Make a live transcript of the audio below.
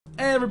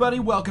Hey everybody,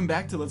 welcome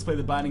back to Let's Play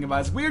The Binding of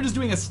Isaac. We are just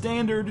doing a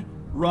standard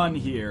run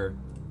here.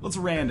 Let's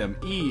random.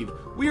 Eve.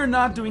 We are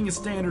not doing a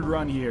standard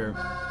run here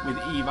with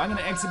Eve. I'm going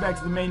to exit back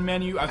to the main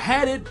menu. I've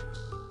had it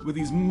with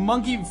these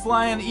monkey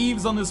flying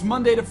Eves on this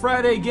Monday to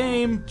Friday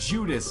game.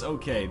 Judas.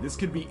 Okay, this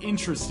could be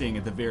interesting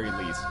at the very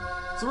least.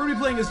 So we're going to be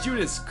playing as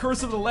Judas,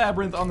 Curse of the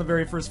Labyrinth on the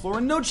very first floor.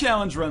 No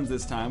challenge runs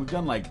this time. We've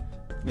done like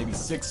maybe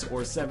 6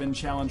 or 7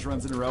 challenge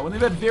runs in a row, and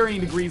they've had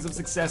varying degrees of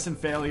success and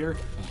failure.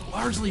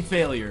 Largely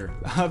failure,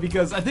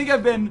 because I think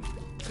I've been,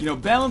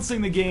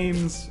 balancing the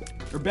games,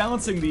 or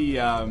balancing the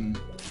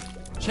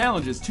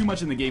challenges too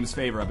much in the game's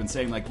favor. I've been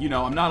saying, like,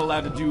 I'm not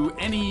allowed to do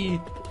any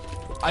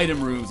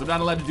item rooms, I'm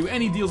not allowed to do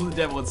any deals with the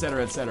devil,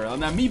 etc., etc. On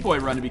that Meat Boy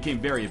run, it became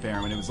very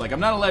apparent when it was like, I'm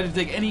not allowed to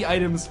take any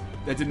items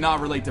that did not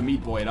relate to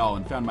Meat Boy at all,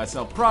 and found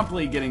myself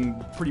promptly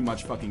getting pretty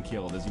much fucking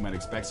killed, as you might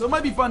expect. So it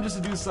might be fun just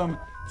to do some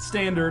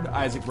standard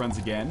Isaac runs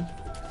again.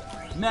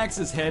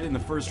 Max's head in the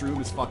first room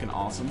is fucking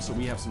awesome, so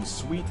we have some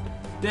sweet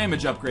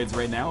damage upgrades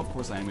right now. Of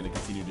course, I am going to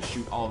continue to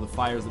shoot all of the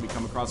fires that we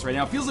come across right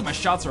now. It feels like my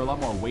shots are a lot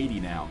more weighty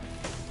now.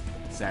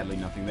 Sadly,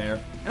 nothing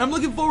there. And I'm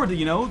looking forward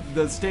to,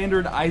 the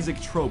standard Isaac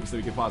tropes that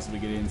we could possibly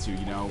get into,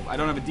 I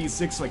don't have a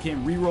D6, so I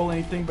can't re-roll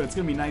anything, but it's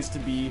going to be nice to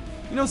be,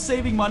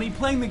 saving money,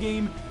 playing the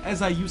game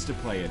as I used to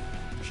play it,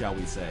 shall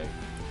we say.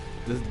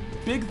 The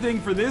big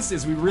thing for this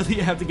is we really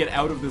have to get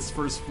out of this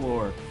first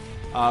floor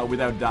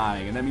without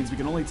dying, and that means we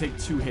can only take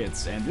 2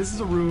 hits, and this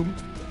is a room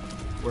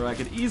where I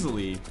could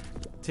easily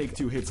take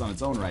 2 hits on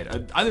its own right.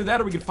 Either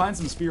that or we could find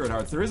some spirit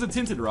hearts. There is a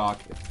tinted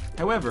rock,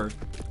 however,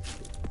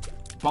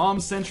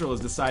 Bomb Central has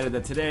decided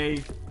that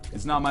today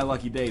is not my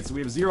lucky day, so we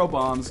have 0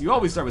 bombs. You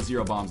always start with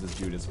 0 bombs as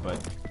Judas,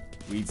 but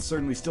we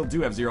certainly still do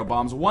have 0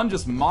 bombs. One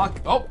just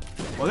oh,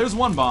 well there's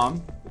 1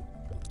 bomb.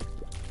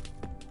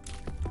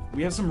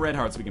 We have some red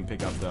hearts we can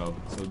pick up though,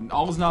 so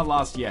all is not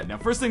lost yet. Now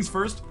first things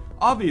first,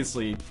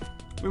 obviously,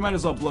 we might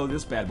as well blow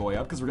this bad boy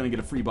up, because we're going to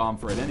get a free bomb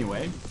for it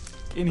anyway.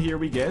 In here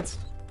we get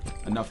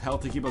enough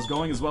health to keep us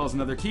going, as well as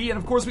another key. And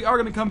of course we are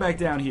going to come back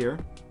down here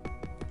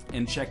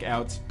and check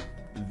out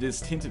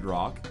this tinted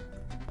rock.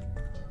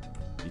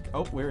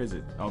 Oh, where is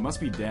it? Oh, it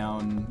must be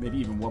down, maybe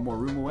even one more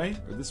room away?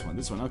 Or this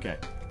one, okay.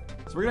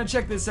 So we're going to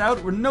check this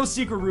out. We're no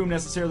secret room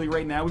necessarily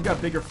right now. We've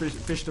got bigger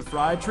fish to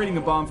fry. Trading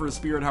a bomb for a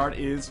spirit heart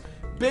is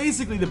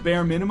basically the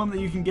bare minimum that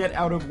you can get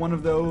out of one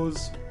of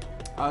those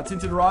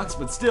tinted rocks,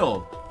 but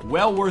still,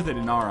 well worth it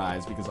in our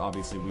eyes, because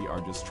obviously we are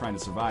just trying to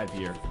survive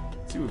here.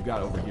 Let's see what we've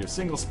got over here.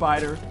 Single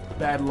spider,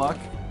 bad luck.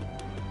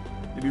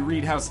 Maybe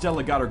read how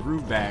Stella got her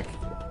groove back,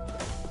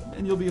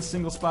 and you'll be a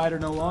single spider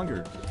no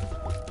longer.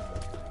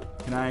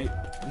 Can I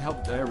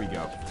help? There we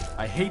go.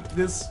 I hate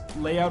this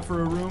layout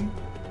for a room.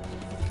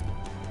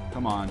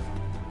 Come on.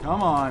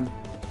 Come on.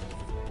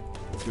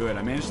 Good,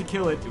 I managed to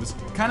kill it. It was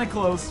kind of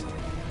close.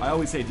 I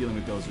always hate dealing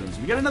with those rooms.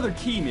 If we get another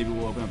key, maybe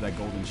we'll open up that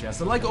golden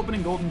chest. I like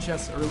opening golden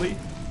chests early.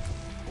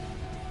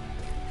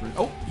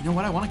 Oh, you know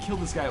what? I want to kill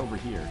this guy over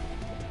here.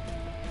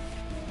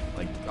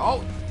 Like,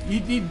 oh,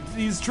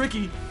 he's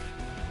tricky.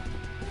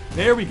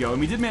 There we go. And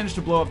we did manage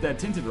to blow up that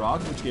tinted rock,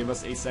 which gave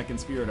us a second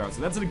spirit heart.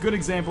 So that's a good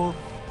example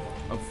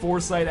of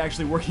foresight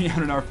actually working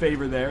out in our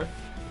favor there.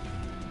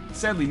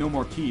 Sadly, no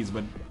more keys,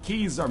 but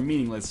keys are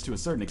meaningless to a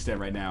certain extent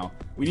right now.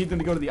 We need them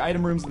to go to the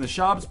item rooms in the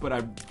shops, but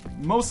I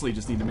mostly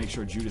just need to make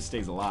sure Judas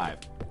stays alive.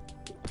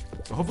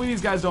 So hopefully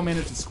these guys don't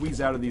manage to squeeze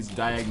out of these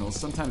diagonals.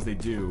 Sometimes they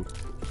do,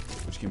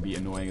 which can be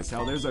annoying as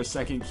hell. There's our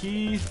second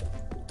key.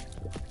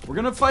 We're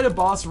gonna fight a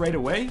boss right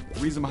away. The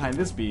reason behind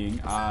this being,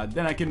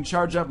 then I can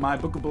charge up my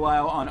Book of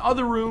Belial on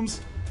other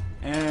rooms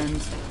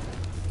and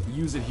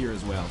use it here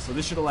as well. So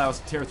this should allow us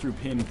to tear through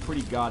Pin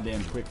pretty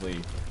goddamn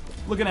quickly.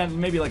 Looking at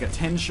maybe like a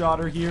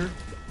 10-shotter here.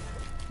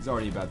 He's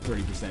already about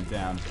 30%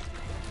 down.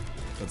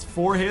 That's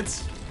 4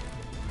 hits.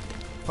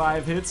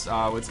 5 hits.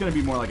 It's going to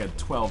be more like a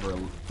 12 or a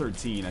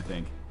 13, I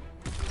think.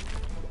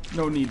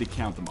 No need to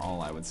count them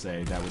all, I would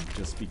say. That would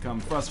just become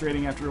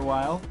frustrating after a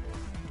while.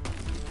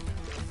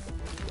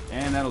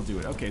 And that'll do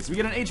it. Okay, so we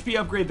get an HP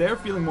upgrade there.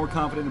 Feeling more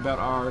confident about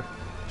our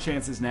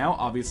chances now.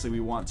 Obviously,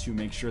 we want to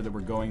make sure that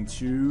we're going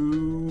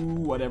to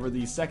whatever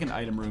the second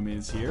item room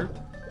is here.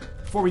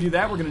 Before we do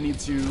that, we're going to need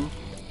to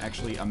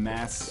actually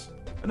amass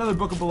another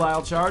Book of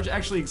Belial charge,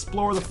 actually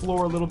explore the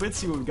floor a little bit,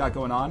 see what we've got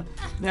going on.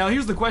 Now,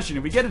 here's the question.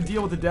 If we get a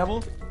deal with the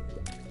devil,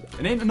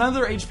 and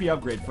another HP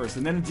upgrade first,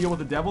 and then a deal with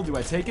the devil, do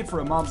I take it for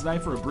a Mom's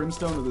Knife or a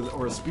Brimstone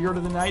or a Spirit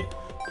of the Night?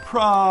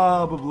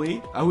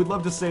 Probably. I would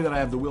love to say that I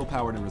have the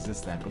willpower to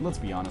resist that, but let's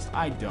be honest,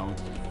 I don't.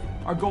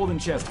 Our golden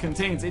chest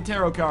contains a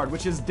tarot card,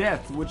 which is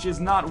death, which is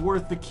not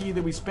worth the key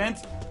that we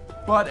spent,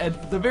 but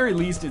at the very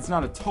least, it's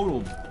not a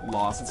total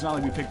loss. It's not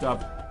like we picked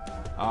up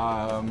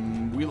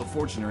Wheel of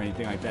Fortune or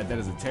anything like that. That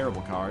is a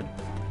terrible card.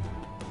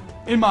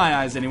 In my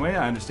eyes, anyway.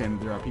 I understand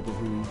that there are people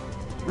who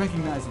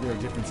recognize that there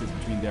are differences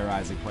between their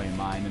Isaac play and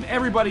mine, and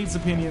everybody's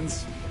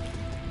opinions,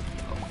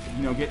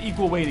 get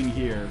equal weighting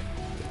here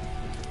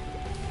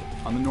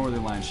on the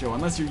Northernlion show,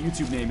 unless your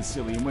YouTube name is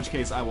silly, in which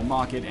case I will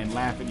mock it and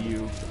laugh at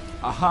you.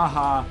 Ah ha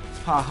ha,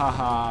 ha ha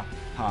ha,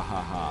 ha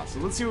ha ha. So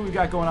let's see what we've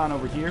got going on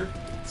over here.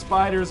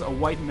 Spiders, a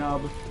white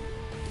nub,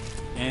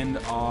 and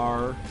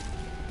our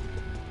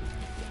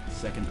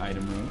second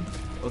item room.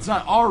 Well, it's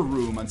not our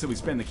room until we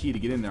spend the key to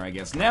get in there, I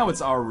guess. Now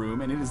it's our room,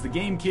 and it is the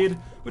Game Kid,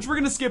 which we're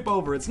going to skip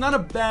over. It's not a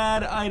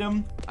bad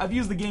item. I've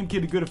used the Game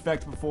Kid to good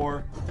effect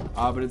before,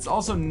 but it's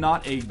also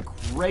not a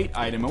great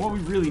item. And what we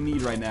really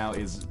need right now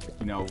is,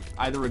 you know,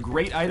 either a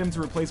great item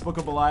to replace Book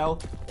of Belial,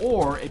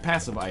 or a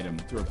passive item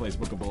to replace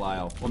Book of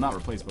Belial. Well, not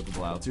replace Book of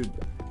Belial, to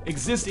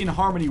exist in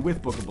harmony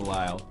with Book of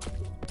Belial.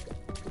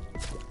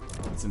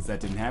 Since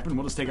that didn't happen,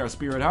 we'll just take our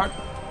Spirit Heart.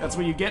 That's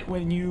what you get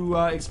when you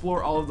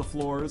explore all of the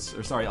floors,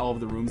 or sorry, all of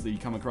the rooms that you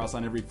come across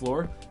on every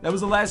floor. That was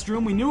the last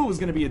room. We knew it was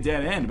going to be a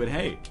dead end, but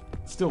hey,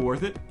 still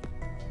worth it.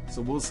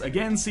 So we'll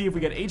again see if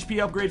we get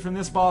HP upgrade from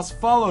this boss,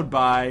 followed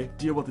by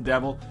deal with the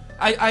devil.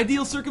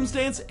 Ideal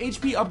circumstance,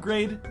 HP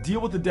upgrade,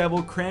 deal with the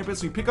devil,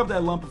 Krampus, we pick up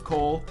that lump of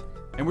coal,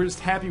 and we're just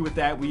happy with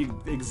that. We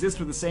exist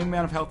with the same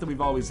amount of health that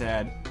we've always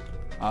had,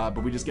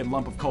 but we just get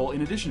lump of coal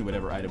in addition to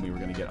whatever item we were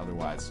going to get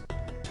otherwise.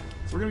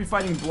 So we're going to be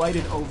fighting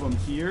Blighted Ovum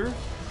here.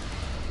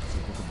 So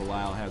Book of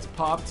Belial has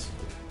popped.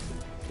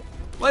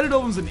 Blighted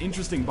Ovum's an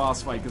interesting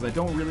boss fight because I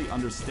don't really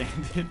understand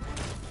it.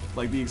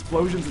 Like the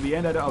explosions at the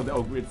end,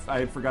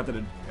 I forgot that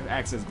it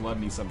acts as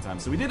gluttony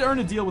sometimes. So we did earn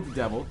a deal with the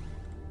devil.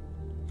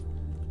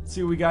 Let's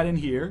see what we got in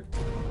here.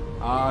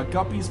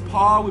 Guppy's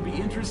Paw would be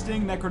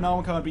interesting.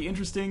 Necronomicon would be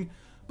interesting.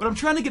 But I'm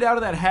trying to get out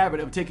of that habit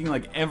of taking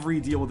like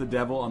every deal with the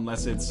devil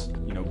unless it's,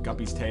 you know,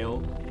 Guppy's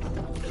Tail.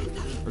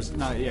 Or,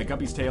 yeah,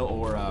 Guppy's Tail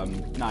or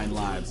 9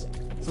 Lives.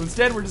 So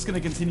instead, we're just going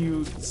to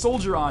continue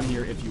soldier on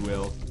here, if you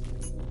will,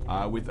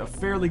 with a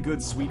fairly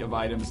good suite of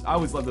items. I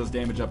always love those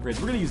damage upgrades.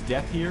 We're going to use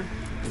Death here,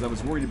 because I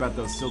was worried about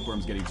those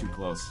silkworms getting too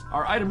close.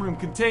 Our item room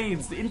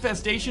contains the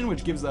Infestation,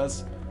 which gives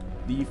us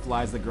the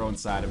flies that grow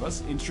inside of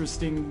us.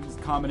 Interesting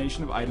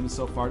combination of items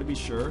so far, to be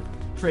sure.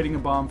 Trading a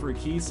bomb for a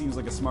key seems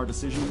like a smart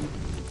decision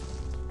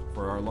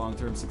for our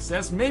long-term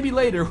success. Maybe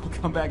later we'll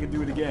come back and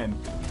do it again.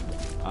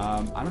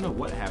 I don't know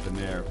what happened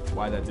there,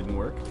 why that didn't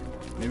work.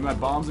 Maybe my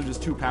bombs are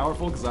just too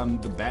powerful because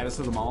I'm the baddest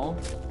of them all.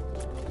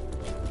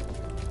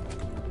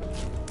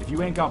 If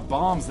you ain't got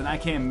bombs, then I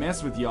can't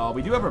mess with y'all.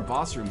 We do have our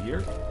boss room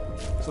here,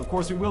 so of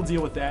course we will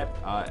deal with that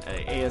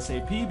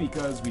ASAP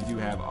because we do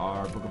have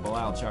our Book of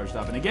Belial charged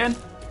up. And again,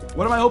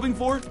 what am I hoping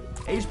for?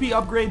 HP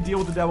upgrade, deal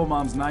with the Devil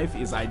Mom's Knife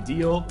is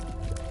ideal,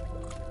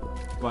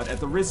 but at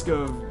the risk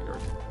of,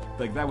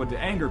 like, that would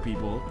anger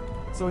people.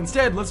 So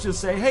instead, let's just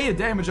say, hey, a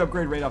damage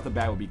upgrade right off the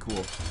bat would be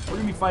cool. We're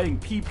going to be fighting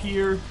Peep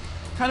here.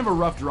 Kind of a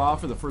rough draw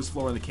for the first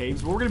floor of the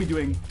caves, but we're going to be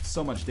doing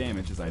so much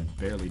damage, as I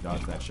barely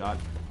dodged that shot.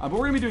 But we're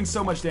going to be doing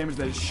so much damage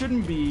that it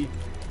shouldn't be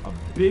a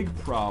big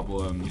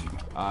problem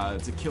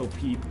to kill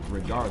Peep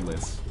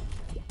regardless.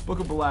 Book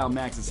of Belial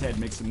Max's head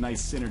makes some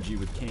nice synergy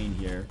with Cain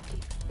here.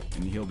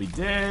 And he'll be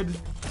dead.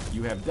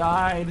 You have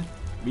died.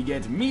 We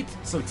get meat,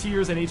 so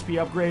tears and HP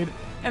upgrade.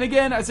 And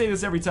again, I say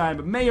this every time,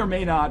 but may or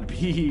may not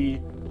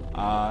be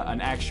an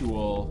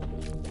actual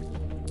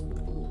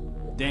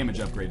damage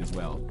upgrade as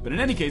well. But in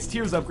any case,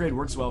 tears upgrade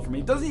works well for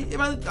me. Does he?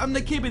 I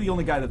can't be the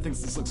only guy that thinks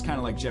this looks kind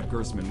of like Jeff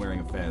Gerstmann wearing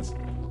a fez.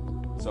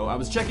 So I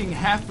was checking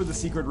half for the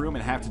secret room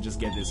and half to just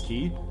get this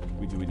key.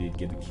 We do indeed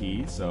get the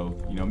key, so,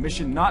 you know,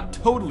 mission not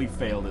totally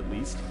failed at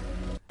least.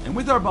 And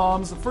with our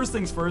bombs, first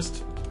things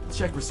first, let's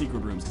check for secret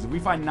rooms, because if we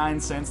find 9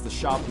 cents, the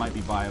shop might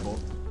be viable.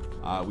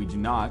 We do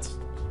not.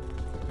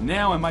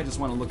 Now I might just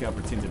want to look out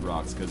for tinted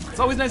rocks, because it's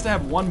always nice to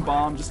have one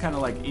bomb just kind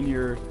of like in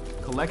your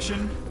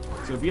collection.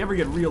 So if you ever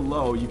get real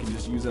low, you can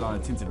just use it on a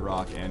tinted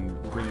rock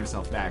and bring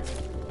yourself back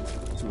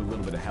to a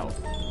little bit of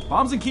health.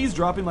 Bombs and keys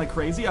dropping like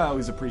crazy. I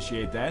always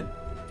appreciate that.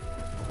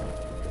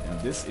 And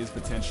this is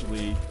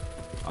potentially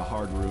a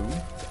hard room.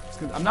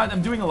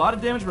 I'm doing a lot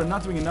of damage, but I'm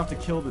not doing enough to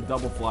kill the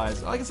double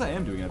flies. I guess I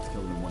am doing enough to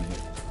kill them in one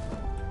hit.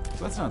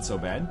 So that's not so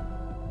bad.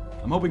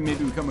 I'm hoping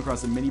maybe we come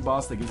across a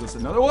mini-boss that gives us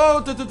another... Whoa!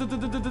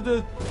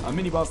 A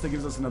mini-boss that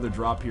gives us another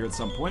drop here at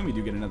some point. We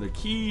do get another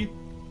key.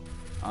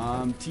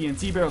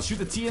 TNT barrel. Shoot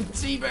the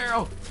TNT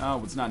barrel!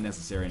 Oh, it's not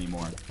necessary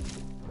anymore.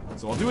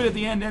 So I'll do it at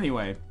the end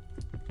anyway.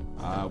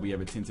 We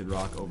have a tinted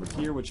rock over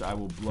here, which I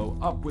will blow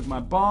up with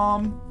my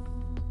bomb.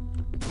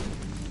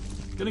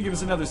 Gonna give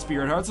us another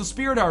Spirit Heart. So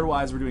Spirit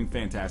Heart-wise, we're doing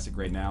fantastic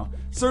right now.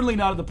 Certainly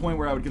not at the point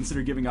where I would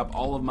consider giving up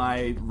all of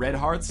my red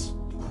hearts.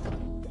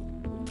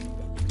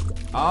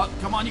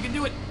 Come on, you can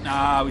do it!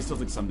 We still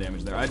took some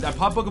damage there. I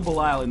popped Book of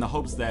Belial in the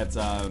hopes that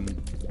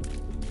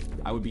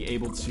I would be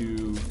able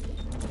to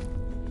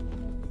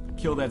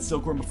kill that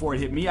silkworm before it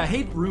hit me. I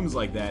hate rooms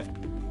like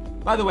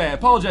that. By the way, I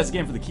apologize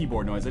again for the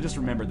keyboard noise. I just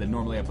remembered that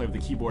normally I play with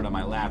the keyboard on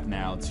my lap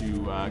now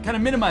to kind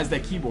of minimize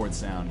that keyboard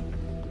sound.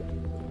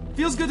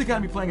 Feels good to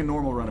kind of be playing a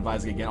normal run of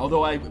Isaac again,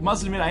 although I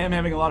must admit I am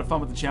having a lot of fun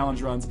with the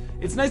challenge runs.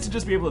 It's nice to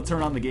just be able to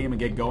turn on the game and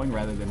get going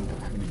rather than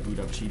having to boot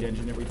up Cheat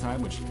Engine every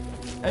time, which,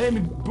 I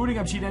mean, booting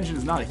up Cheat Engine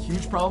is not a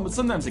huge problem, but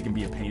sometimes it can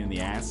be a pain in the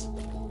ass.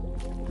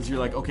 Because you're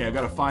like, okay, I've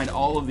got to find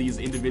all of these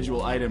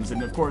individual items,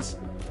 and of course,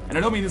 and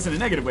I don't mean this in a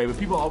negative way, but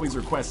people always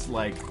request,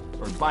 like,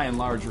 or by and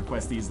large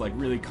request these, like,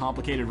 really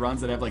complicated runs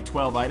that have, like,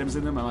 12 items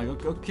in them. I'm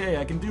like, okay,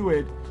 I can do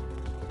it.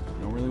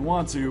 I don't really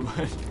want to,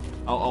 but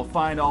I'll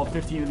find all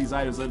 15 of these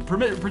items.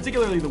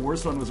 Particularly the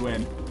worst one was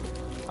when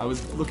I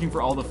was looking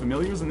for all the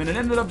familiars, and then it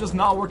ended up just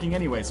not working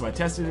anyway. So I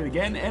tested it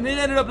again, and it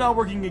ended up not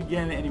working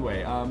again anyway.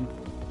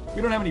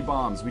 We don't have any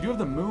bombs. We do have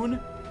the moon.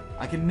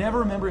 I can never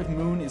remember if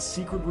moon is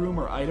secret room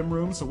or item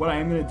room. So what I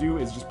am going to do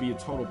is just be a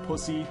total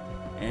pussy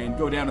and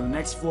go down to the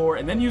next floor,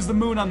 and then use the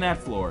moon on that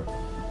floor.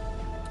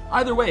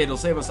 Either way, it'll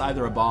save us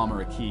either a bomb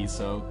or a key,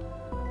 so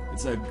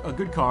it's a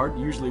good card,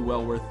 usually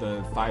well worth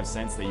the 5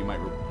 cents that you might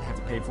have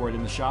to pay for it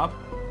in the shop.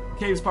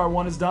 Caves Part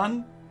 1 is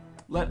done.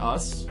 Let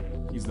us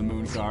use the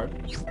moon card.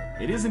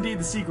 It is indeed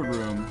the secret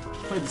room.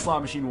 Played the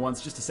slot machine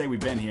once just to say we've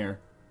been here.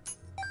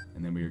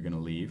 And then we were going to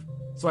leave.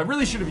 So I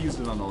really should have used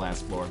it on the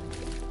last floor.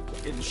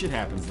 Shit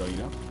happens though, you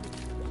know?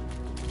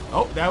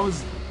 Oh, that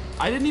was...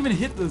 I didn't even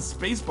hit the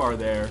spacebar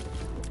there.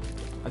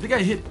 I think I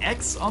hit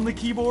X on the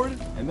keyboard,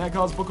 and that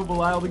caused Book of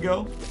Belial to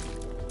go.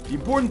 The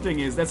important thing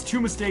is, that's 2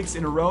 mistakes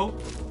in a row.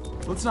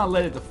 Let's not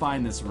let it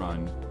define this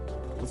run.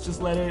 Let's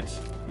just let it,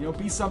 you know,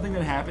 be something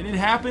that happened. It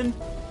happened.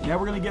 Now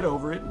we're going to get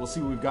over it. We'll see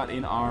what we've got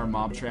in our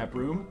mob trap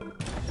room.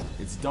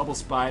 It's double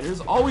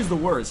spiders. Always the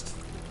worst.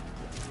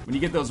 When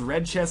you get those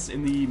red chests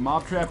in the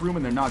mob trap room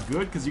and they're not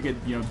good, because you get,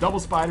 you know, double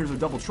spiders or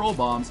double troll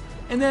bombs,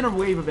 and then a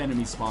wave of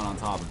enemies spawn on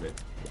top of it.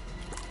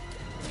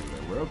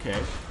 Anyway, we're okay.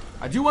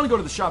 I do want to go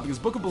to the shop because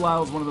Book of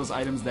Belial is one of those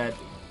items that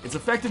its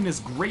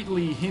effectiveness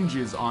greatly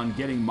hinges on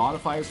getting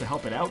modifiers to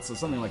help it out. So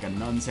something like a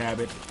Nun's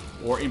Habit,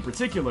 or in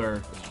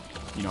particular,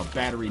 you know,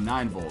 Battery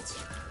 9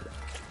 volts,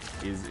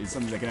 is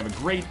something that can have a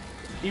great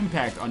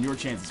impact on your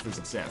chances for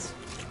success.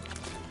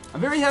 I'm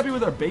very happy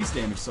with our base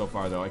damage so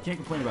far, though. I can't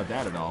complain about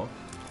that at all.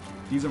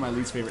 These are my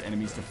least favorite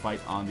enemies to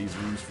fight on these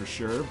rooms for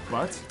sure,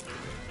 but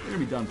they're going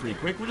to be done pretty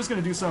quick. We're just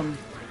going to do some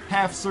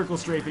half circle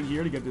strafing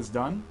here to get this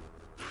done.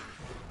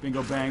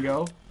 Bingo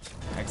bango.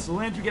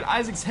 Excellent. You get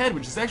Isaac's head,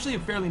 which is actually a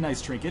fairly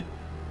nice trinket.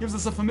 Gives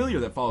us a familiar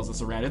that follows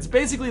us around. It's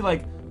basically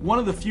like one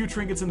of the few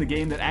trinkets in the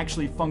game that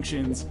actually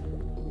functions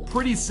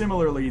pretty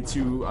similarly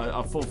to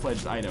a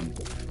full-fledged item.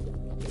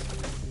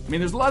 I mean,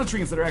 there's a lot of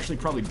trinkets that are actually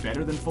probably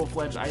better than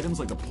full-fledged items.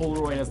 Like the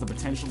Polaroid has the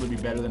potential to be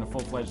better than a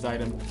full-fledged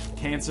item.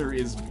 Cancer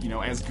is, you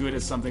know, as good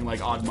as something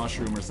like Odd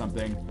Mushroom or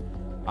something.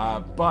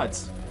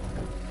 But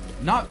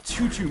not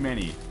too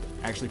many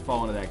actually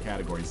fall into that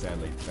category,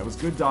 sadly. That was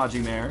good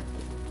dodging there.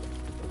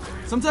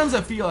 Sometimes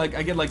I feel like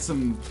I get like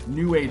some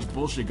new age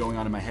bullshit going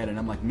on in my head, and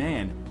I'm like,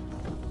 man,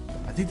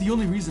 I think the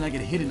only reason I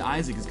get hit in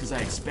Isaac is because I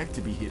expect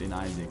to be hit in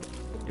Isaac.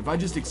 If I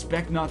just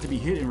expect not to be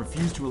hit and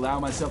refuse to allow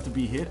myself to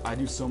be hit, I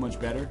do so much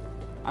better.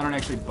 I don't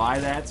actually buy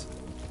that.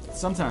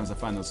 Sometimes I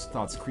find those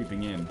thoughts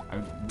creeping in. I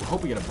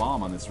hope we get a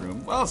bomb on this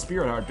room. Well,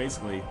 Spirit Heart,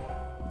 basically.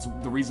 It's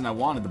the reason I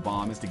wanted the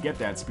bomb is to get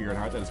that Spirit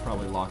Heart that is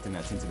probably locked in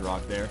that Tinted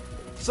Rock there.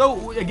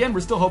 So, again, we're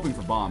still hoping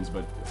for bombs,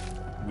 but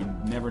we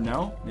never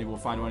know. Maybe we'll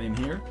find one in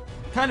here.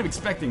 Kind of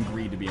expecting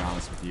greed, to be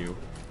honest with you.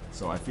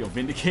 So I feel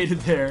vindicated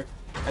there.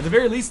 At the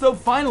very least, though,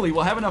 finally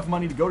we'll have enough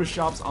money to go to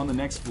shops on the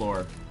next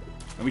floor.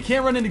 And we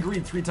can't run into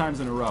greed 3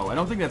 times in a row. I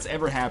don't think that's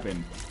ever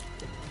happened.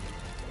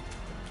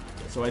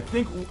 So I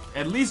think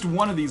at least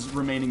one of these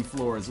remaining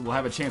floors will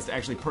have a chance to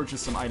actually purchase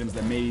some items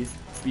that may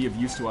be of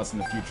use to us in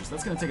the future. So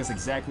that's going to take us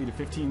exactly to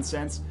 15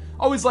 cents.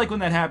 Always like when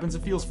that happens.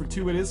 It feels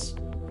fortuitous.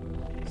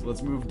 So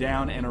let's move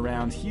down and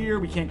around here.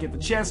 We can't get the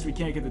chest. We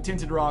can't get the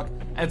Tinted Rock.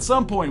 At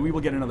some point, we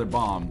will get another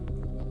bomb.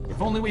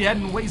 If only we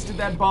hadn't wasted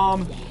that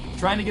bomb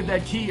trying to get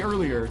that key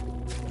earlier.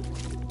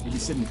 We'd be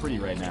sitting pretty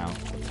right now.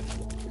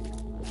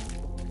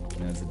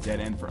 And that's a dead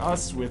end for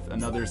us with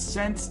another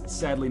cent.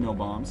 Sadly, no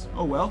bombs.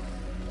 Oh well.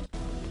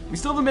 We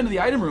still haven't been to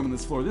the item room in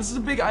this floor. This is a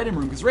big item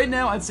room, because right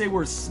now I'd say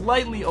we're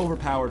slightly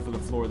overpowered for the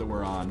floor that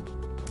we're on.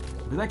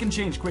 But that can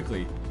change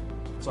quickly.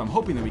 So I'm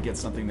hoping that we get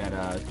something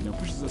that, you know,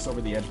 pushes us over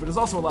the edge, but is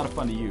also a lot of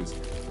fun to use.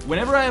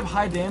 Whenever I have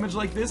high damage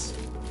like this,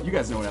 you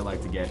guys know what I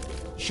like to get.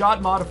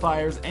 Shot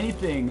modifiers,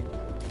 anything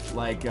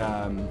like,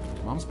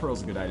 Mom's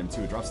Pearl's a good item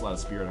too. It drops a lot of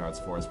Spirit Hearts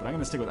for us, but I'm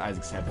going to stick with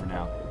Isaac's head for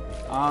now.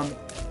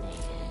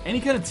 Any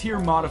kind of tier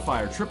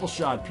modifier, triple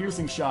shot,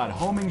 piercing shot,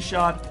 homing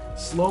shot,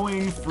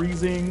 slowing,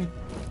 freezing.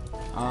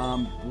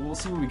 We'll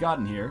see what we got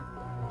in here.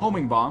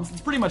 Homing bombs.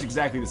 It's pretty much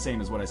exactly the same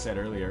as what I said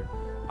earlier.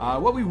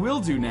 What we will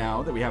do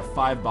now that we have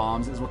 5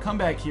 bombs is we'll come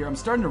back here. I'm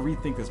starting to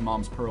rethink this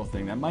Mom's Pearl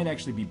thing. That might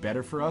actually be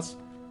better for us.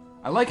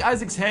 I like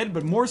Isaac's head,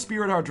 but more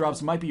Spirit Heart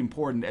drops might be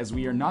important as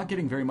we are not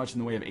getting very much in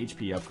the way of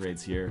HP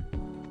upgrades here.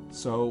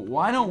 So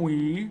why don't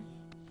we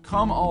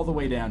come all the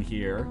way down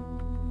here.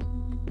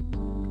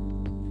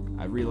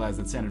 I realize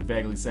that sounded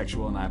vaguely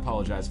sexual and I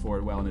apologize for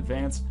it well in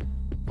advance.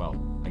 Well,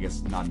 I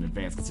guess not in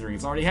advance considering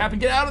it's already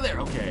happened. Get out of there!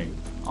 Okay.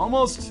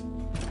 Almost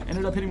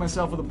ended up hitting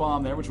myself with a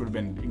bomb there, which would have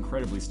been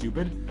incredibly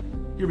stupid.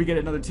 Here we get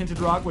another Tinted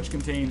Rock, which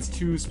contains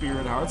 2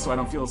 Spirit Hearts, so I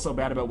don't feel so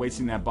bad about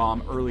wasting that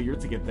bomb earlier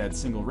to get that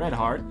single red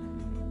heart.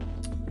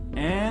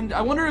 And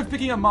I wonder if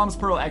picking up Mom's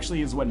Pearl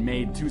actually is what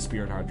made 2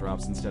 Spirit Heart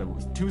drops instead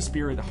of 2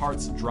 Spirit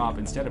Hearts drop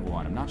instead of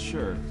 1. I'm not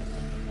sure.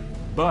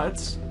 But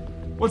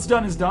what's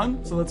done is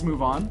done, so let's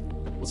move on.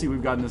 We'll see what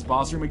we've got in this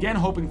boss room. Again,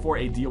 hoping for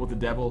a deal with the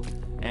devil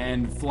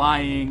and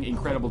flying,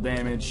 incredible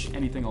damage,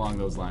 anything along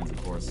those lines,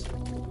 of course.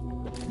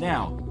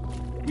 Now,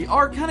 We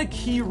are kind of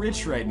key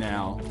rich right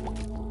now.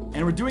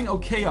 And we're doing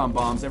okay on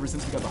bombs ever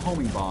since we got the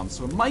homing bombs.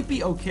 So it might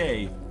be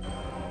okay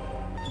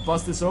to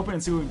bust this open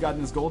and see what we've got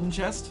in this golden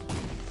chest.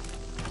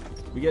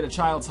 We get a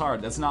child's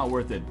heart. That's not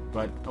worth it.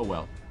 But, oh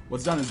well.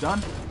 What's done is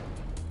done.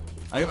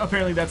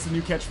 Apparently that's the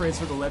new catchphrase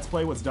for the Let's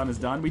Play. What's done is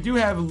done. We do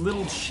have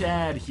Little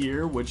Chad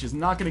here, which is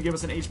not going to give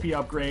us an HP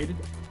upgrade.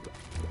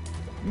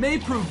 May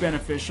prove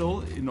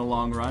beneficial in the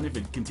long run if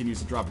it continues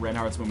to drop red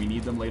hearts when we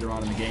need them later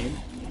on in the game.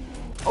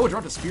 Oh, it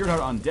dropped a Spirit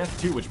Heart on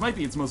death too, which might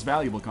be its most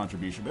valuable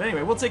contribution. But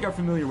anyway, we'll take our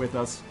familiar with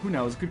us. Who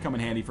knows? It could come in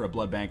handy for a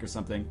blood bank or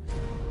something.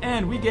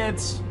 And we get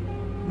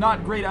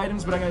not great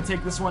items, but I'm going to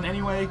take this one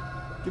anyway.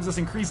 Gives us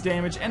increased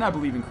damage, and I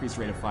believe increased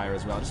rate of fire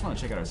as well. I just want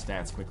to check out our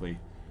stats quickly.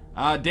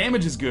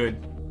 Damage is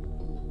good.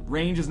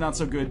 Range is not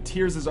so good.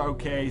 Tears is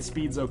okay.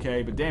 Speed's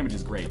okay, but damage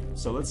is great.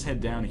 So let's head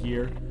down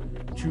here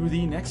to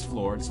the next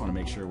floor. Just want to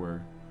make sure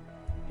we're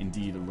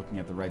indeed looking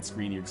at the right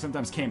screen here.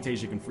 Sometimes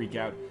Camtasia can freak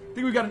out. I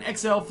think we've got an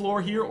XL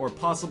floor here, or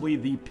possibly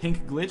the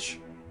pink glitch.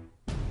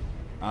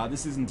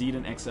 This is indeed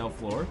an XL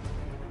floor.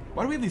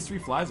 Why do we have these 3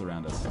 flies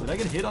around us? Did I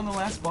get hit on the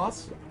last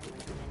boss?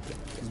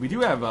 Because we do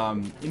have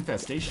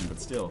infestation,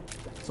 but still.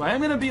 So I am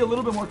going to be a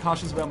little bit more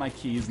cautious about my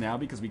keys now,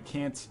 because we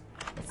can't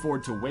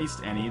afford to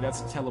waste any.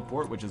 That's a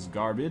teleport, which is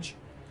garbage.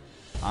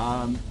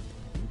 Yeah,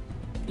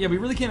 we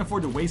really can't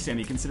afford to waste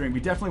any, considering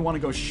we definitely want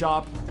to go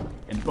shop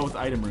in both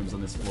item rooms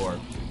on this floor.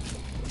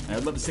 And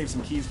I'd love to save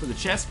some keys for the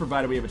chest,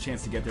 provided we have a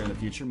chance to get there in the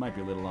future. Might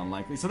be a little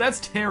unlikely. So that's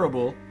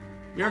terrible.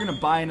 We are going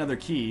to buy another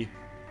key.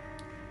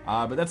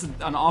 But that's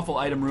an awful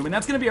item room. And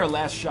that's going to be our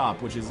last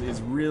shop, which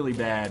is really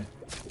bad.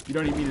 You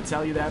don't need me to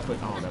tell you that, but...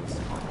 Oh, that was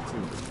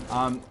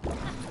awful, too.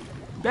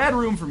 Bad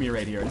room for me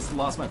right here. I just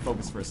lost my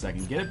focus for a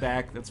second. Get it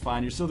back. That's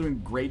fine. You're still doing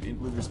great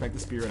with respect to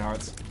Spirit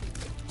Hearts.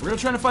 We're going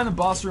to try to find the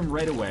boss room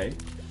right away.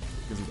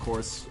 Because, of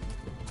course,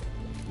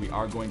 we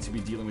are going to be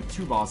dealing with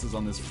 2 bosses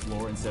on this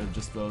floor instead of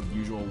just the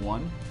usual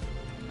one.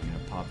 I'm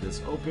going to pop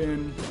this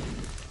open.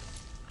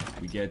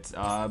 We get,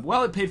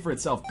 well, it paid for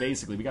itself,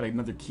 basically. We got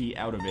another key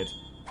out of it.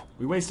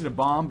 We wasted a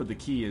bomb, but the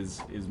key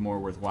is more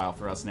worthwhile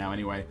for us now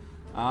anyway.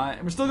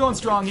 And we're still going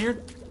strong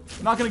here.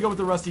 I'm not going to go with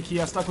the rusty key.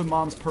 I stuck with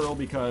Mom's Pearl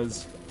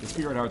because the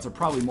Spirit Hearts are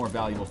probably more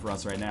valuable for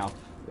us right now.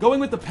 Going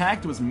with the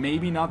Pact was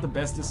maybe not the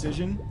best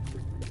decision.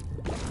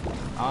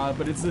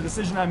 But it's the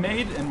decision I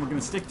made, and we're going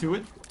to stick to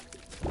it.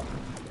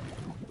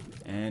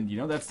 And, you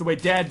know, that's the way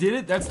Dad did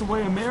it. That's the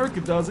way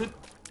America does it.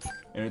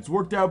 And it's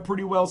worked out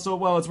pretty well so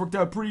well. It's worked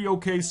out pretty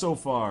okay so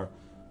far.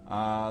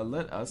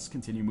 Let us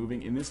continue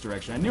moving in this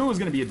direction. I knew it was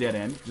going to be a dead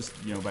end, just,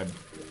 you know, by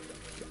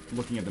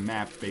looking at the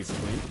map,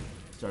 basically.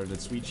 Started a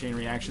sweet chain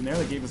reaction there.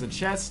 That gave us a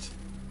chest.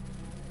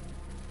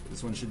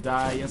 This one should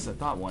die. Yes, I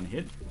thought one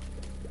hit.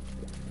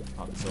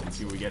 Pop this open and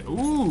see what we get.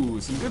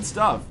 Ooh, some good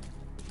stuff.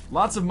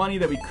 Lots of money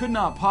that we could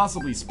not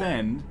possibly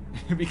spend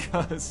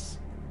because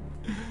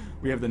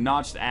we have the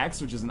notched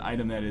axe, which is an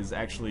item that is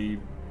actually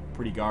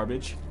pretty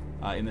garbage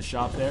in the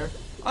shop there.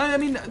 I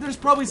mean, there's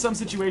probably some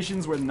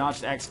situations where the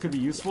notched axe could be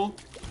useful.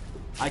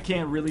 I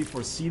can't really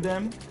foresee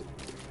them.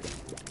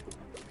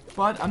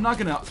 But I'm not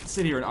going to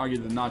sit here and argue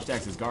that the notched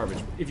axe is garbage.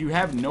 If you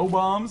have no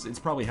bombs, it's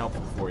probably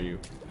helpful for you.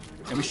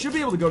 And we should be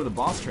able to go to the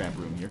boss trap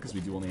room here, because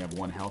we do only have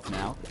 1 health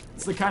now.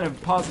 It's the kind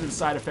of positive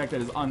side effect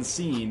that is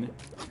unseen.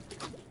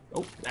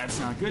 Oh,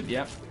 that's not good,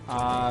 yep.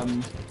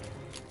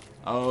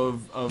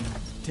 Of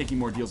taking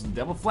more deals with the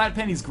devil. Flat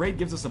Penny's great,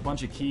 gives us a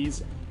bunch of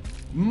keys.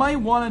 Might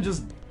want to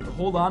just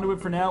hold on to it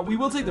for now. We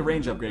will take the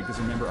range upgrade, because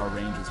remember, our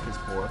range is piss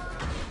poor.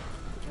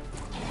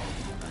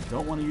 I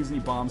don't want to use any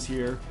bombs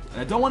here.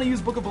 And I don't want to use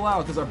Book of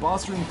Belial, because our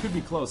boss room could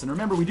be close. And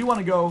remember, we do want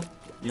to go,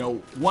 you know,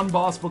 1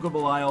 boss, Book of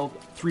Belial,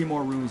 3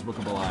 more rooms, Book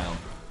of Belial.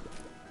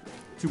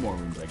 2 more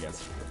rooms, I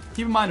guess.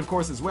 Keep in mind, of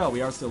course, as well,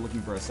 we are still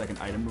looking for a second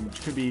item,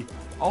 which could be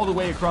all the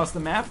way across the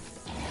map,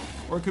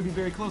 or it could be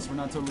very close. We're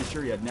not totally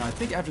sure yet. Now, I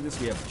think after this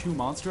we have 2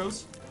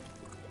 Monstros.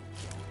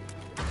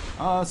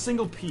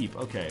 Single Peep,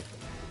 okay.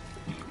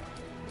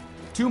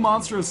 2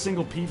 Monstros,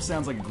 Single Peep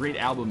sounds like a great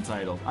album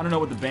title. I don't know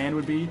what the band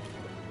would be,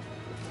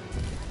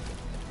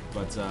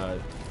 but,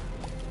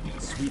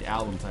 sweet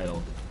album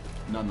title,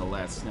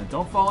 nonetheless. Now,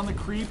 don't fall in the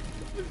creep,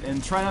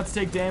 and try not to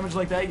take damage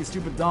like that, you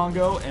stupid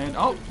dongo. And,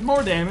 oh,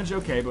 more damage.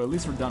 Okay, but at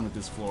least we're done with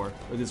this floor.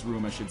 Or this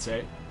room, I should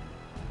say.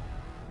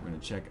 We're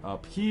going to check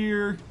up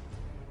here.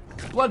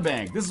 Blood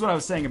Bank. This is what I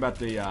was saying about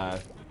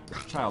the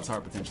Child's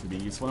Heart potentially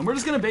being useful. And we're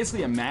just going to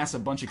basically amass a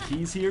bunch of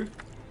keys here.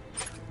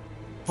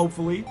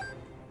 Hopefully.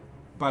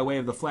 By way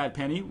of the Flat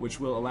Penny,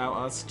 which will allow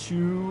us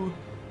to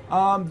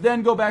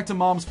then go back to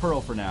Mom's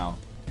Pearl for now.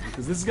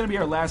 Because this is going to be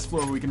our last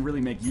floor where we can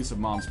really make use of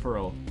Mom's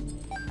Pearl.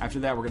 After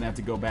that, we're going to have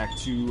to go back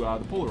to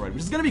the Polaroid,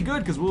 which is going to be good,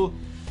 because we'll...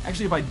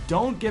 Actually, if I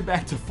don't get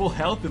back to full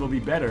health, it'll be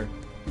better.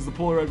 Because the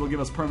Polaroid will give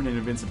us permanent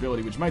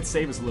invincibility, which might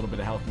save us a little bit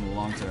of health in the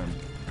long term.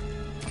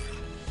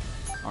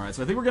 Alright,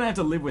 so I think we're going to have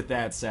to live with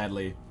that,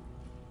 sadly.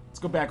 Let's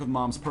go back with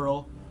Mom's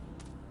Pearl.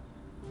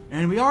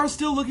 And we are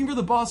still looking for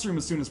the boss room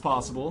as soon as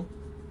possible.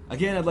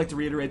 Again, I'd like to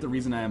reiterate the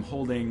reason I am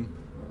holding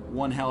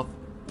 1 health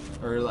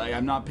Or, like,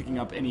 I'm not picking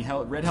up any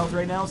red health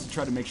right now, so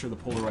try to make sure the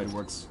Polaroid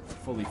works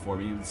fully for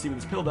me. Let's see what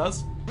this pill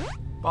does.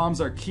 Bombs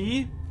are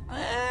key.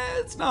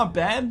 It's not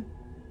bad.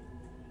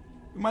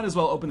 We might as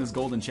well open this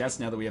golden chest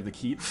now that we have the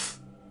key.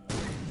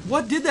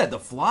 What did that? The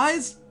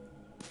flies?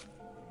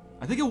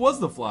 I think it was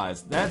the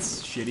flies.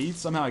 That's shitty.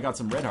 Somehow I got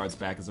some red hearts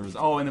back as a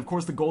result. Oh, and of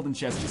course the golden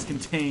chest just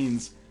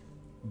contains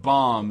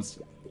bombs.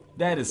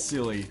 That is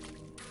silly.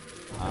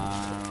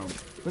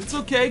 But it's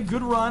okay.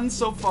 Good run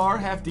so far.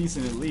 Half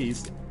decent at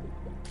least.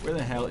 Where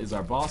the hell is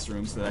our boss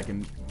room so that I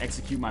can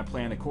execute my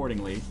plan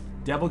accordingly?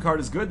 Devil card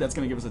is good. That's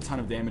going to give us a ton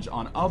of damage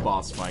on a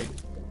boss fight.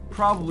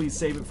 Probably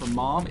save it for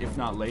Mom, if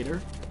not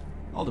later.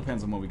 All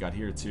depends on what we got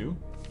here, too.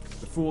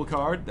 The Fool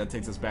card. That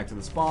takes us back to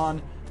the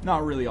spawn.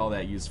 Not really all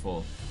that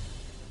useful.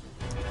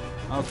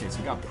 Okay, so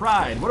we got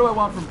Pride. What do I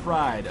want from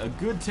Pride? A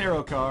good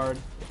tarot card.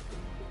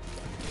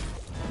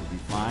 That'll be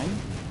fine.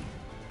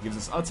 Gives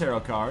us a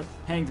tarot card.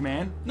 Hanged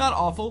Man. Not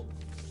awful.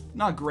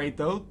 Not great,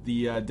 though.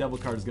 The Devil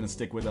card is going to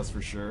stick with us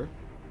for sure.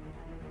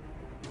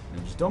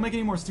 And just don't make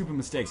any more stupid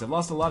mistakes. I've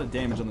lost a lot of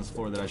damage on this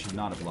floor that I should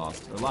not have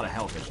lost. Or a lot of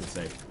health, I should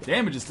say.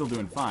 Damage is still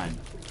doing fine.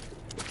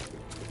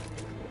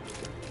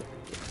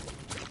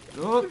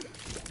 Oh,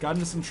 got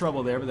into some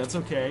trouble there, but that's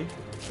okay.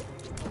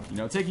 You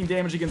know, taking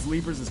damage against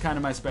Leapers is kind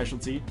of my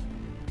specialty.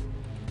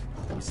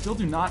 We still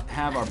do not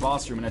have our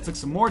boss room, and I took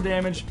some more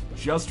damage.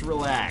 Just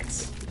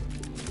relax.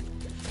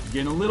 You're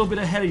getting a little bit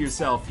ahead of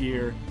yourself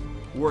here.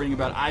 Worrying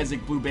about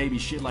Isaac, Blue Baby,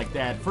 shit like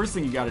that. First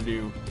thing you gotta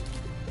do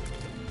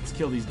is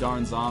kill these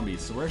darn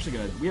zombies. So we're actually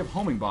gonna... We have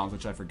homing bombs,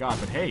 which I forgot,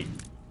 but hey.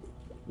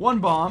 One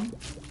bomb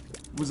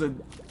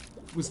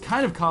was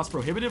kind of cost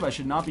prohibitive. I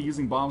should not be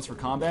using bombs for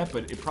combat,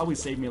 but it probably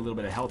saved me a little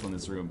bit of health on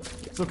this room.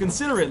 So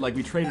consider it like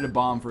we traded a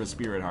bomb for a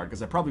spirit heart,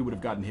 because I probably would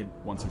have gotten hit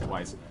once or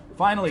twice.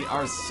 Finally,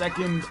 our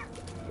second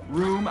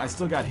room. I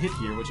still got hit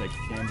here, which I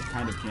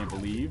kind of can't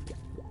believe.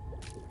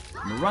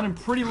 We're running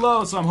pretty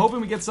low, so I'm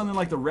hoping we get something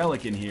like the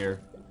relic in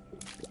here.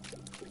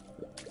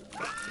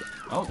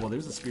 Oh, well,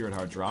 there's a spirit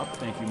heart drop.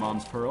 Thank you,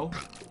 Mom's Pearl.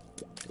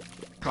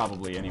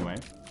 Probably, anyway.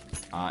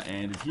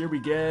 And here we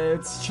get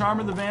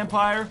Charmer the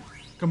Vampire,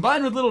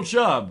 combined with Little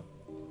Chub.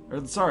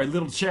 Or, sorry,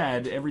 Little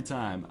Chad every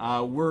time.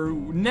 We're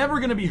never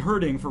going to be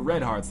hurting for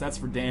red hearts, that's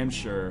for damn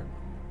sure.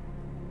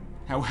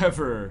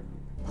 However,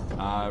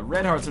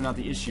 red hearts are not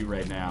the issue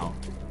right now.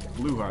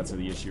 Blue hearts are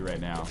the issue right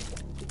now.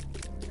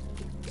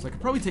 So I could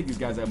probably take these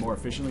guys out more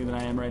efficiently than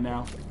I am right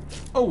now.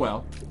 Oh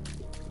well.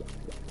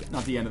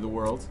 Not the end of the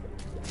world.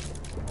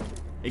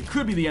 It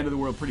could be the end of the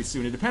world pretty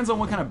soon. It depends on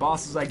what kind of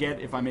bosses I get,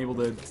 if I'm able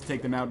to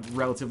take them out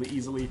relatively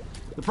easily.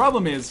 The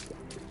problem is,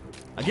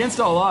 against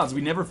all odds,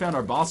 we never found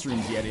our boss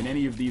rooms yet in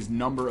any of these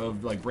number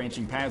of like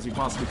branching paths we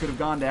possibly could have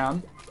gone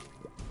down.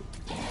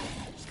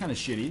 It's kind of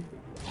shitty.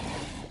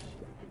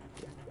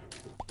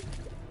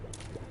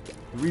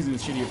 The reason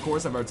it's shitty, of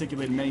course, I've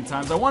articulated many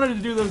times. I wanted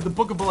to do the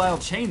Book of Belial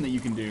chain that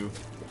you can do,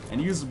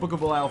 and use the Book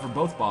of Belial for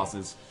both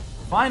bosses.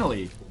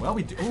 Finally, well,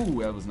 we do.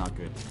 Ooh, that was not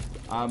good.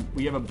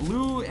 We have a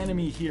blue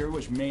enemy here,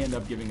 which may end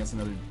up giving us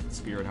another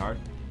Spirit Heart.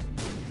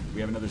 We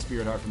have another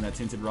Spirit Heart from that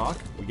Tinted Rock.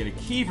 We get a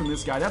key from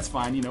this guy. That's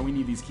fine. You know, we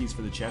need these keys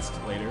for the chest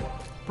later.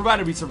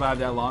 Provided we survive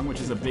that long, which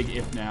is a big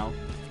if now.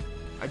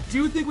 I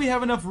do think we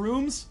have enough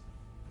rooms,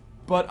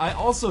 but I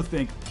also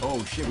think...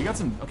 Oh, shit. We got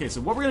some... Okay,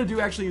 so what we're going to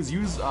do actually is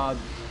use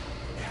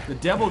the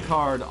Devil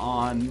card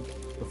on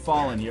the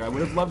Fallen here. I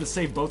would have loved to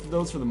save both of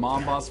those for the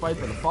Mom boss fight,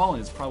 but the Fallen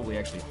is probably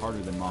actually harder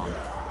than Mom.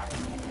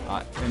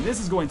 And this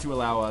is going to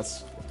allow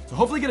us to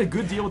hopefully get a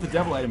good deal with the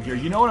Devil item here.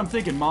 You know what I'm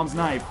thinking, Mom's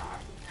Knife.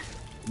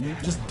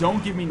 Just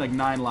don't give me like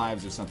 9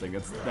 lives or something.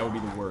 That would be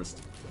the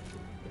worst.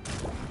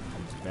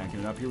 Just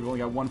backing it up here. We've only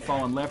got one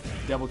Fallen left.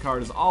 Devil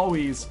card is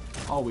always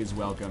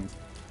welcomed.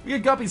 We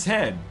get Guppy's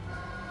Head.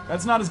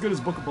 That's not as good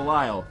as Book of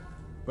Belial,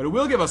 but it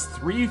will give us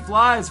 3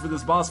 flies for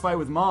this boss fight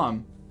with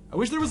Mom. I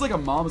wish there was like a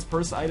Mom's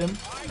Purse item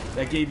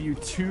that gave you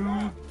 2...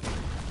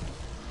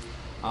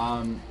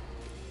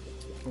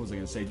 what was I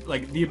gonna say?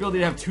 Like, the ability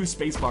to have 2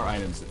 spacebar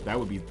items. That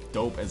would be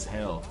dope as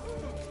hell.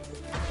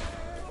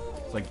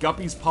 It's like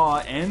Guppy's Paw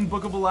and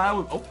Book of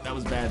Belial. Oh, that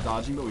was bad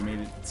dodging, but we made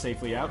it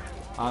safely out.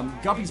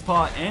 Guppy's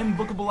Paw and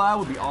Book of Belial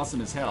would be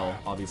awesome as hell.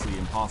 Obviously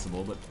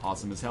impossible, but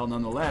awesome as hell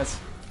nonetheless.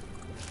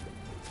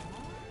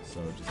 So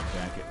just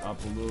back it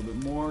up a little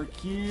bit more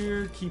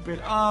here. Keep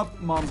it up.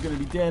 Mom's gonna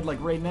be dead like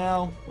right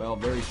now. Well,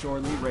 very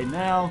shortly right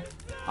now.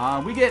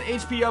 We get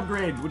HP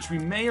upgrade, which we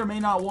may or may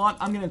not want.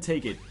 I'm gonna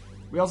take it.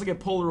 We also get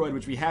Polaroid,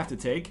 which we have to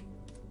take.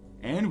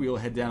 And we will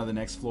head down to the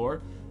next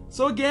floor.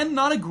 So again,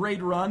 not a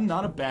great run,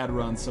 not a bad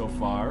run so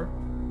far.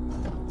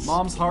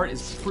 Mom's Heart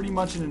is pretty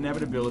much an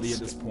inevitability at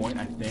this point,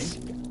 I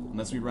think.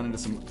 Unless we run into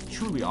some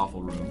truly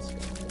awful rooms.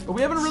 But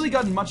we haven't really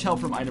gotten much help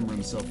from item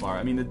rooms so far.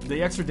 I mean,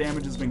 the extra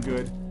damage has been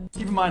good.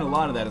 Keep in mind, a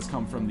lot of that has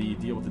come from the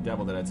deal with the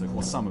devil that I took.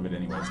 Well, some of it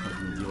anyway has come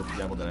from the deal with the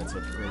devil that I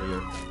took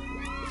earlier.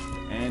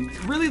 And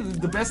really,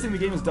 the best thing the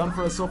game has done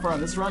for us so far on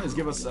this run is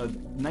give us a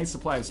nice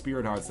supply of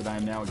Spirit Hearts that I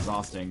am now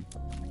exhausting.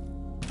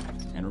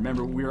 And And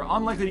remember, we're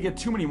unlikely to get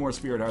too many more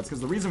Spirit Hearts,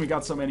 because the reason we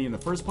got so many in the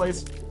first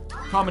place,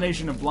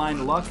 combination of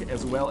blind luck,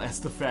 as well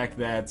as the fact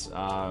that,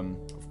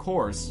 of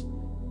course,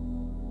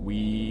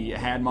 we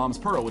had Mom's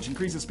Pearl, which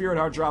increases Spirit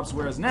Heart drops,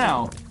 whereas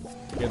now,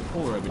 we have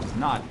Polaroid, which does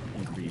not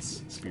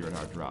increase Spirit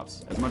Heart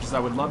drops. As much as I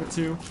would love it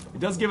to, it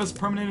does give us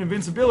permanent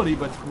invincibility,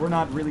 but we're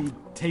not really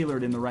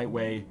tailored in the right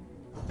way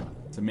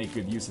to make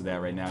good use of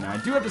that right now. Now, I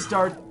do have to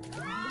start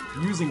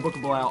using Book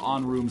of Belial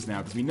on rooms now,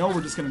 because we know we're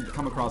just going to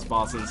come across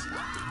bosses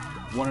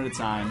one at a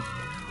time,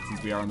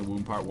 since we are in the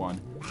Womb Part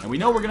 1. And we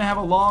know we're going to have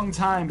a long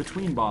time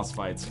between boss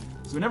fights.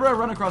 So whenever I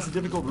run across a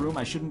difficult room,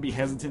 I shouldn't be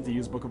hesitant to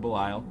use Book of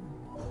Belial.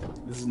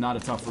 This is not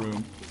a tough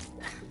room.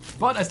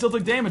 But I still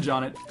took damage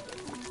on it.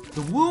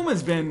 The Womb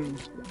has been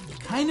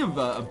kind of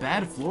a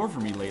bad floor for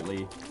me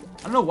lately.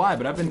 I don't know why,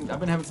 but I've been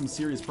having some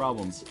serious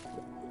problems.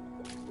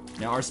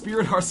 Now, our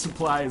Spirit Heart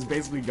supply is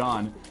basically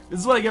gone. This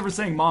is what I get for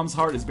saying Mom's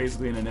Heart is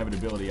basically an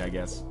inevitability, I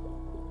guess.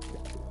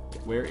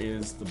 Where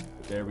is the...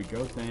 There we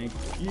go, thank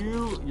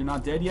you. You're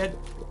not dead yet?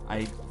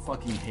 I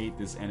fucking hate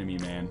this enemy,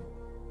 man.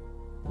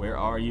 Where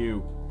are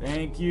you?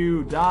 Thank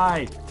you,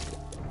 die!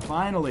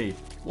 Finally!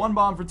 1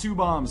 bomb for 2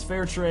 bombs,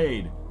 fair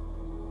trade.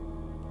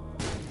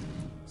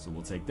 So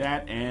we'll take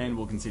that, and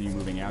we'll continue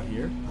moving out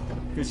here.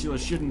 Fistula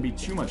shouldn't be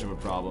too much of a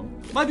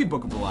problem. Might be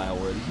Book of Belial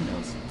worthy, who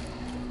knows.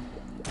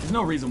 There's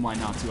no reason why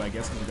not to, I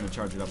guess, because we're going to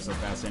charge it up so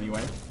fast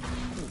anyway.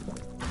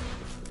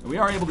 And we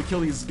are able to kill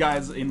these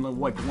guys in,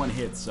 like, 1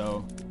 hit,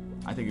 so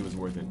I think it was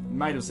worth it.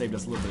 Might have saved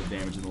us a little bit of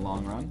damage in the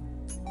long run.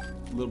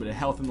 A little bit of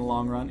health in the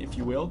long run, if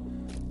you will.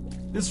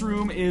 This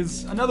room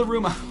is another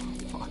room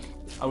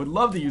I would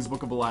love to use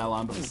Book of Belial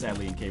on, but I'm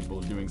sadly incapable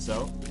of doing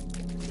so.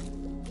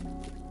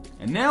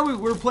 And now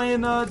we're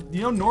playing,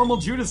 you know, normal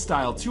Judas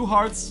style. 2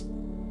 hearts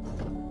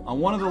on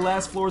one of the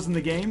last floors in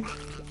the game.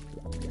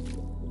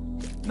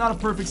 Not a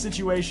perfect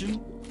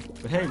situation,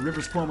 but hey,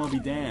 Rivers Cuomo be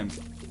damned.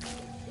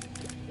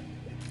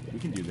 We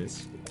can do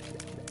this.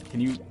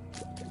 Can you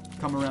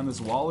come around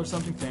this wall or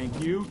something?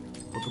 Thank you.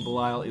 Book of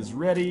Belial is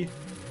ready.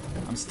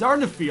 I'm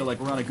starting to feel like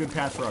we're on a good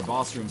path for our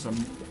boss room, so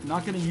I'm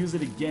not going to use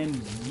it again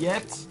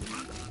yet.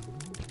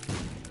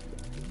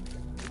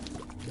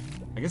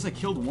 I guess I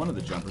killed one of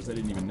the jumpers, I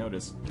didn't even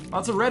notice.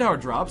 Lots of red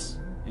heart drops,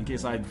 in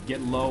case I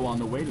get low on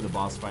the way to the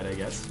boss fight, I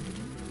guess.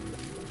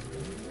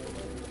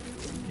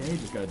 Okay,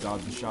 just gotta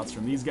dodge the shots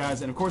from these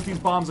guys. And of course these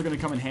bombs are gonna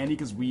come in handy,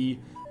 because we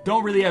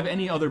don't really have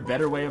any other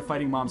better way of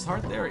fighting Mom's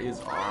Heart. There is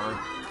our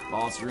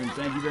boss room,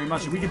 thank you very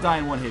much. And we could die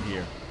in 1 hit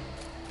here.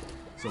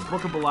 So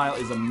Book of Belial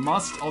is a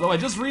must, although I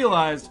just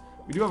realized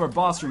we do have our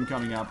boss room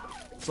coming up.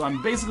 So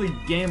I'm basically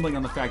gambling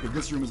on the fact that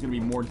this room is gonna be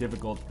more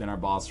difficult than our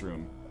boss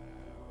room.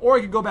 Or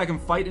I could go back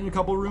and fight in a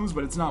couple rooms,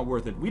 but it's not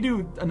worth it. We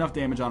do enough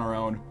damage on our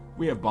own.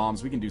 We have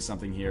bombs. We can do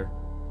something here.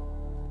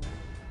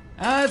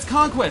 It's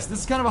Conquest.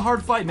 This is kind of a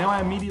hard fight. Now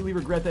I immediately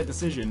regret that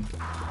decision.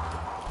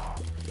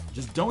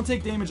 Just don't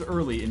take damage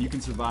early, and you can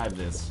survive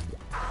this.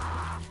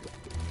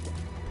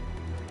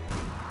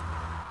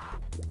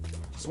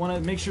 Just want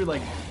to make sure,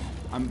 like,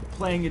 I'm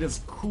playing it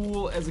as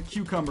cool as a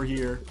cucumber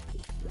here.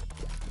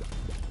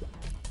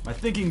 My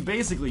thinking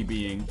basically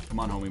being...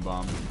 Come on, homing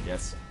bomb.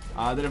 Yes.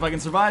 That if I can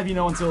survive, you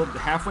know, until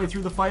halfway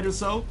through the fight or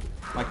so,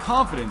 my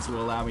confidence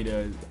will allow me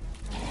to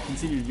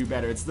continue to do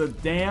better. It's the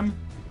damn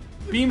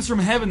beams from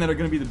heaven that are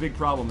going to be the big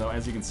problem, though,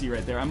 as you can see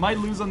right there. I might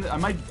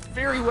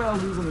very well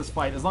lose on this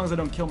fight. As long as I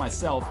don't kill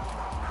myself,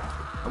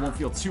 I won't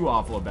feel too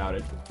awful about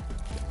it.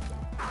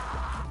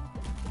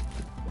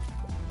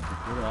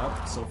 Pick it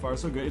up. So far,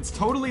 so good. It's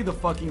totally the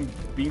fucking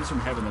beams from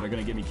heaven that are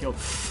going to get me killed.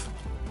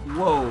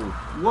 Whoa.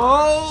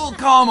 Whoa!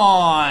 Come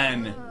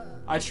on!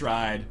 I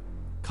tried.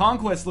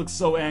 Conquest looks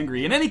so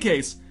angry. In any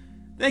case,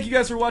 thank you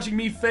guys for watching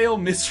me fail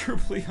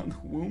miserably on the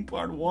Womb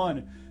Part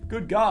 1.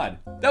 Good God.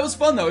 That was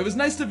fun, though. It was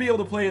nice to be able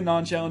to play a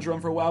non-challenge run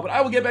for a while, but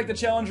I will get back to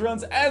challenge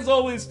runs. As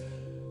always,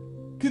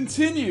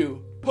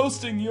 continue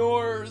posting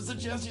your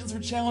suggestions for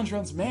challenge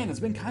runs. Man,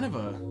 it's been kind of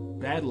a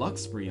bad luck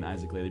spree in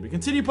Isaac lately, but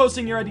continue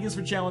posting your ideas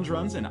for challenge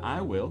runs, and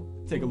I will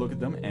take a look at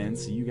them and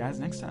see you guys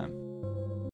next time.